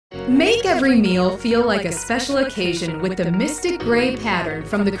Make every meal feel like a special occasion with the Mystic Gray pattern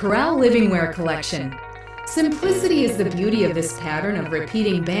from the Corelle Livingware collection. Simplicity is the beauty of this pattern of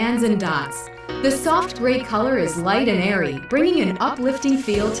repeating bands and dots. The soft gray color is light and airy, bringing an uplifting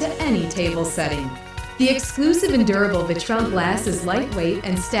feel to any table setting. The exclusive and durable Vitrel glass is lightweight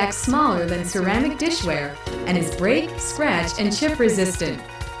and stacks smaller than ceramic dishware and is break, scratch, and chip resistant.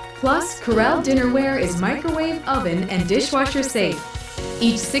 Plus, Corelle dinnerware is microwave, oven, and dishwasher safe.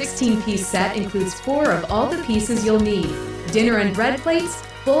 Each 16-piece set includes 4 of all the pieces you'll need: dinner and bread plates,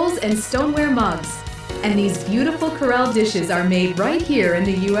 bowls, and stoneware mugs. And these beautiful Corelle dishes are made right here in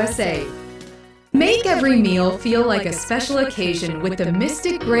the USA. Make every meal feel like a special occasion with the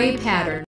Mystic Gray pattern.